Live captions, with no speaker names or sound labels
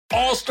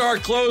All-star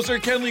closer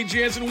Kenley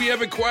Jansen, we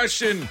have a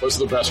question. What's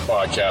the best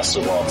podcast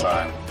of all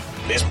time?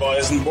 Baseball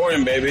isn't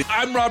boring, baby.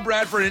 I'm Rob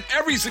Bradford, and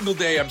every single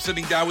day I'm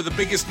sitting down with the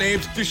biggest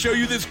names to show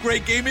you this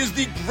great game is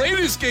the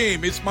greatest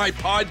game. It's my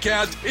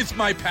podcast. It's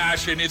my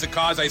passion. It's a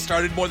cause I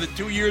started more than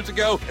 2 years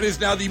ago and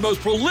is now the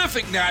most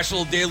prolific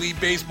national daily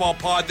baseball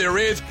pod there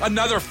is.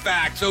 Another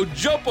fact. So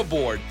jump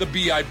aboard the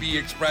BIB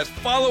Express.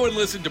 Follow and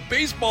listen to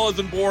Baseball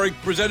Isn't Boring,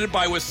 presented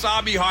by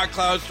Wasabi Hot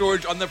Cloud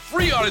Storage on the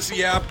free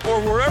Odyssey app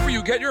or wherever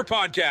you get your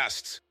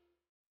podcasts.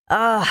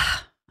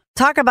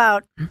 Talk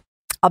about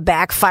a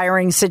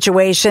backfiring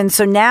situation.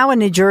 So now a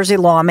New Jersey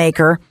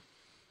lawmaker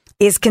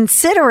is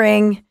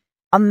considering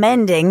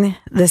amending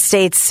the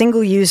state's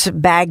single-use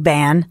bag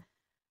ban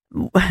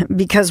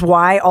because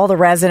why? All the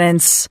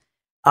residents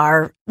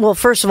are, well,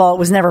 first of all, it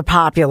was never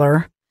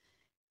popular.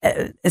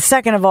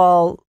 Second of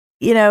all,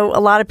 you know, a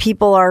lot of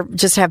people are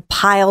just have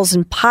piles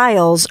and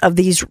piles of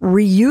these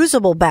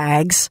reusable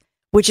bags,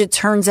 which it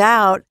turns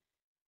out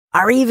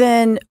are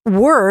even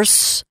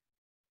worse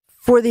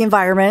for the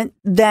environment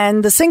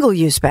than the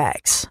single-use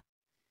bags.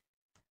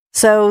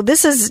 So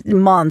this is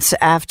months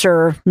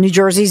after New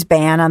Jersey's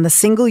ban on the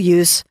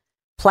single-use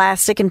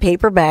plastic and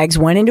paper bags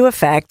went into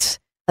effect.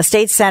 A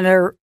state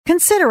senator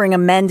considering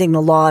amending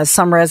the law as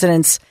some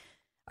residents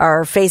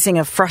are facing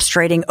a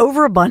frustrating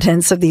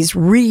overabundance of these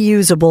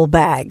reusable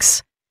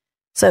bags.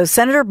 So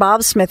Senator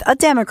Bob Smith, a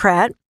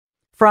Democrat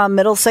from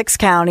Middlesex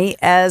County,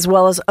 as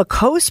well as a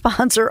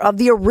co-sponsor of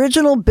the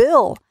original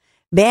bill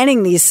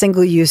banning these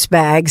single-use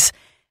bags,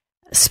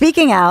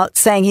 speaking out,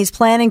 saying he's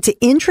planning to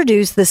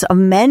introduce this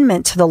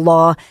amendment to the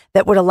law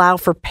that would allow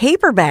for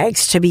paper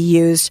bags to be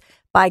used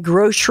by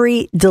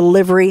grocery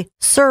delivery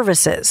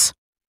services.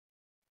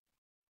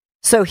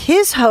 So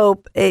his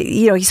hope,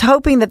 he's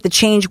hoping that the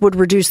change would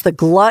reduce the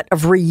glut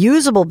of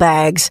reusable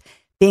bags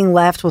being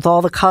left with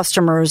all the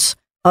customers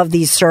of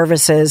these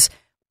services,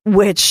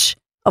 which,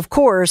 of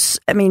course,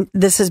 I mean,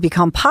 this has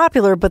become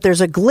popular, but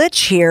there's a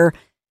glitch here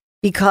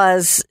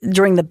because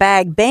during the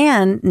bag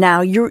ban,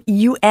 now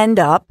you end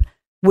up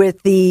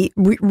with the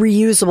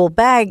reusable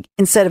bag.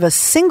 Instead of a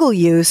single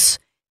use,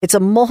 it's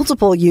a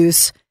multiple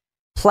use.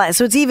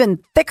 So it's even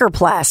thicker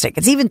plastic.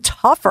 It's even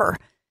tougher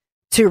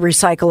to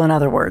recycle, in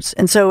other words.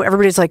 And so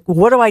everybody's like,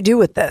 what do I do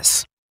with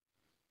this?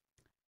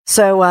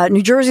 So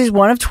New Jersey is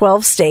one of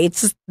 12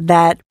 states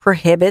that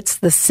prohibits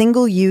the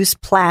single use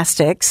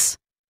plastics,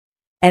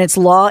 and its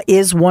law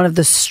is one of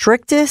the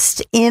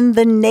strictest in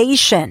the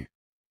nation.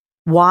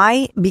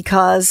 Why?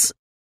 Because,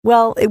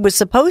 well, it was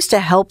supposed to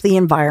help the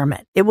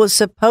environment. It was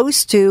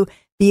supposed to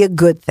be a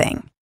good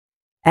thing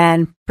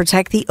and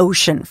protect the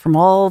ocean from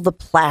all the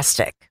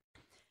plastic.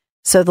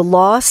 So the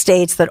law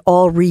states that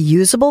all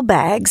reusable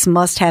bags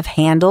must have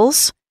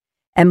handles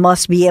and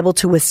must be able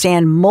to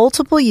withstand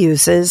multiple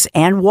uses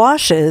and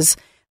washes.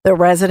 The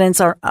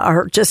residents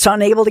are just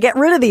unable to get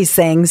rid of these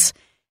things.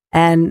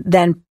 And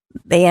then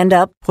they end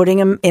up putting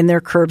them in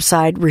their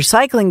curbside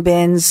recycling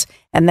bins.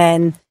 And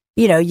then,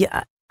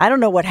 I don't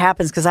know what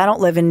happens because I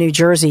don't live in New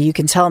Jersey. You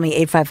can tell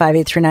me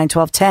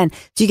 855-839-1210.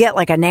 Do you get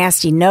like a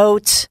nasty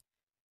note?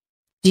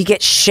 Do you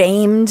get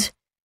shamed?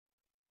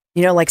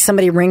 Like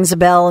somebody rings a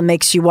bell and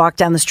makes you walk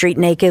down the street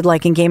naked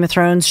like in Game of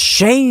Thrones?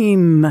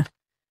 Shame.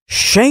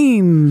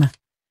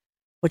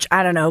 Which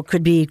I don't know,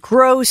 could be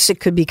gross. It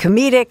could be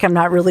comedic. I'm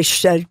not really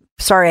sure.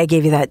 Sorry I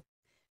gave you that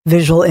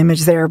visual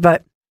image there.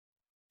 But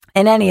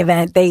in any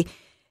event, they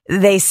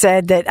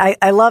said that,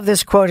 I love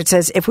this quote. It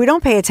says, if we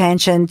don't pay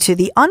attention to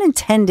the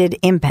unintended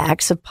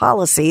impacts of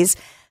policies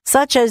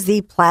such as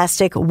the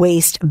plastic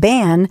waste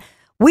ban,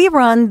 we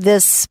run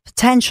this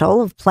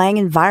potential of playing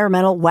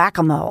environmental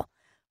whack-a-mole.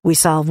 We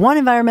solve one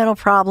environmental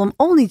problem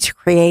only to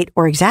create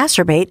or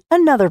exacerbate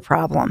another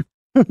problem.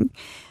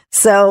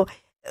 So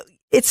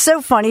it's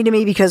so funny to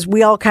me because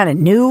we all kind of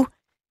knew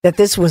that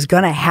this was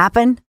going to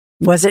happen,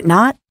 was it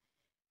not?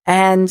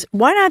 And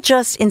why not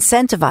just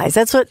incentivize?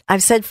 That's what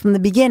I've said from the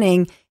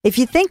beginning. If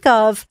you think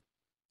of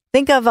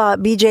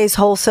BJ's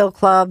Wholesale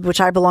Club, which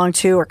I belong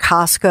to, or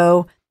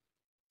Costco,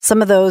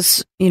 some of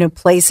those,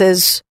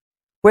 places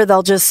where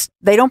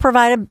they don't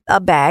provide a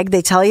bag.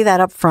 They tell you that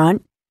up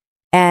front.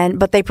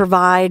 But they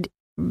provide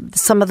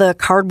some of the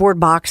cardboard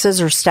boxes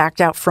are stacked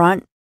out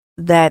front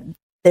that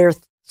their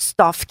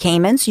stuff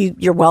came in. So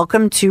you're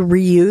welcome to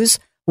reuse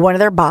one of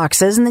their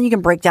boxes, and then you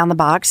can break down the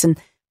box and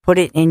put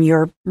it in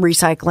your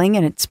recycling,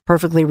 and it's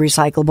perfectly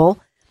recyclable.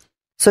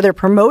 So they're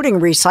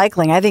promoting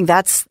recycling. I think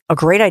that's a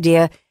great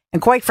idea.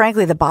 And quite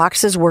frankly, the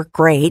boxes work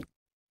great.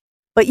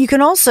 But you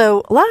can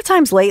also, a lot of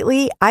times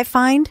lately, I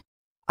find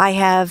I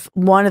have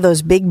one of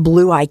those big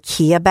blue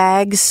IKEA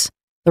bags,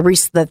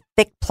 the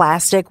thick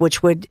plastic,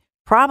 which would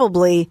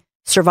probably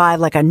survive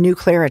like a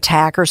nuclear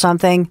attack or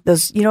something.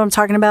 Those, you know what I'm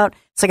talking about?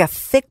 It's like a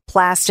thick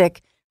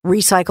plastic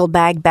recycled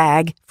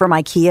bag from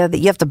IKEA that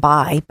you have to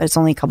buy, but it's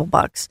only a couple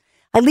bucks.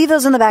 I leave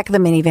those in the back of the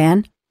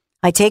minivan.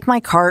 I take my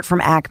cart from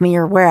Acme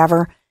or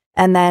wherever,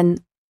 and then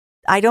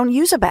I don't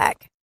use a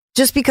bag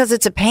just because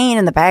it's a pain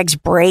and the bags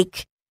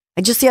break.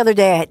 Just the other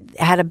day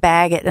I had a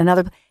bag at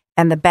another,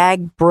 and the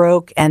bag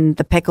broke and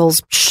the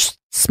pickles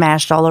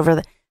smashed all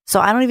over So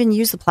I don't even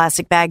use the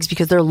plastic bags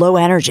because they're low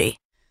energy.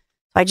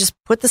 I just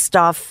put the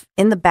stuff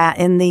in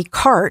the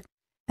cart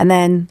and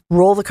then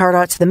roll the cart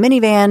out to the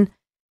minivan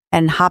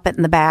and hop it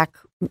in the back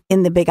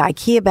in the big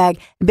IKEA bag.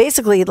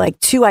 Basically, like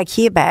 2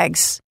 IKEA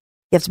bags.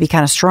 You have to be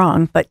kind of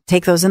strong, but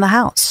take those in the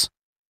house.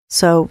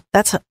 So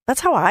that's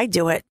how I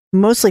do it,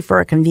 mostly for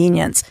a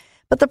convenience.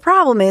 But the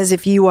problem is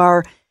if you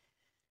are,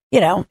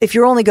 if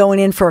you're only going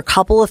in for a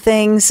couple of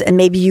things and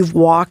maybe you've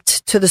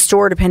walked to the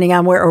store, depending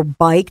on where, or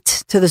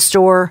biked to the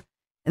store,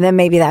 and then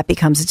maybe that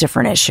becomes a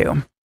different issue.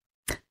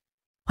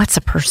 What's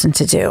a person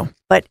to do?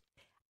 But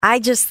I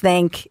just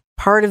think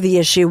part of the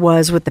issue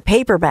was with the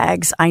paper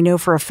bags. I know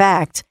for a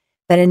fact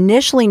that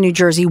initially New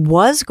Jersey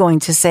was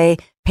going to say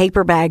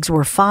paper bags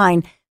were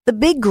fine. The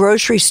big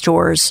grocery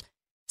stores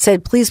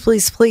said, please,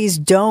 please, please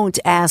don't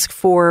ask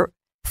for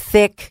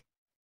thick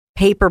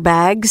paper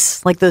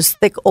bags, like those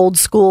thick old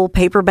school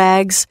paper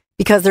bags,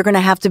 because they're going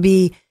to have to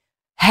be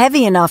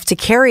heavy enough to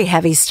carry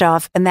heavy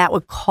stuff. And that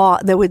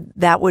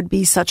would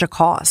be such a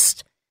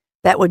cost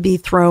that would be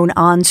thrown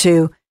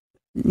onto,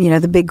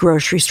 the big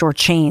grocery store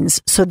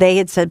chains. So they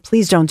had said,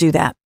 please don't do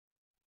that.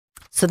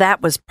 So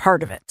that was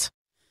part of it.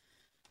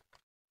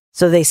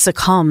 So they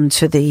succumbed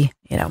to the,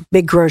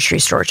 big grocery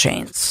store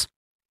chains,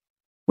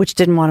 which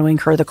didn't want to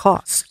incur the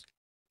cost.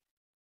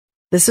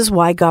 This is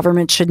why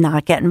government should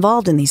not get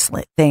involved in these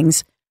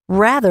things.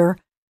 Rather,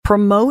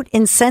 promote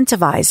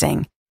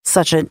incentivizing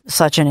such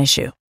an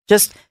issue.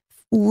 Just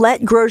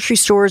let grocery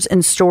stores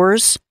and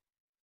stores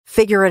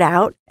figure it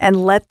out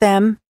and let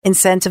them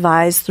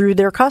incentivize through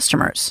their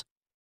customers.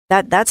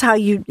 That's how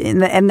you,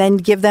 and then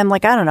give them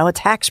a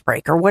tax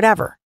break or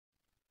whatever.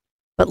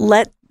 But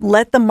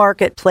let the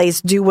marketplace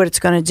do what it's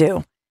going to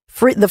do.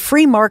 The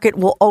free market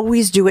will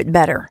always do it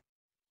better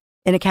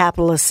in a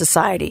capitalist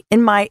society.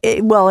 In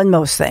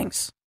most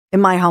things, in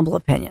my humble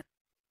opinion.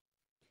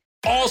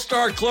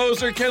 All-star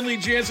closer Kenley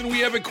Jansen,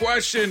 we have a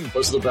question.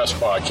 What's the best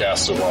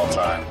podcast of all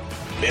time?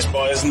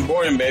 Baseball isn't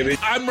boring, baby.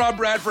 I'm Rob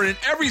Bradford, and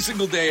every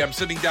single day I'm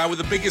sitting down with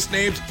the biggest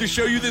names to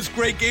show you this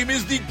great game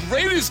is the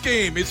greatest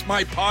game. It's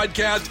my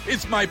podcast.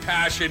 It's my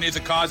passion. It's a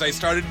cause I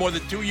started more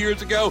than 2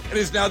 years ago and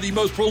is now the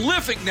most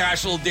prolific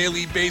national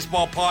daily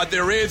baseball pod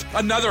there is.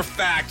 Another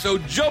fact, so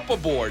jump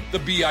aboard the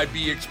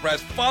BIB Express.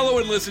 Follow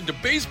and listen to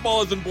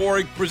Baseball Isn't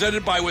Boring,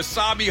 presented by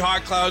Wasabi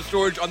Hot Cloud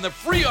Storage on the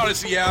free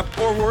Odyssey app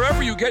or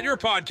wherever you get your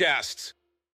podcasts.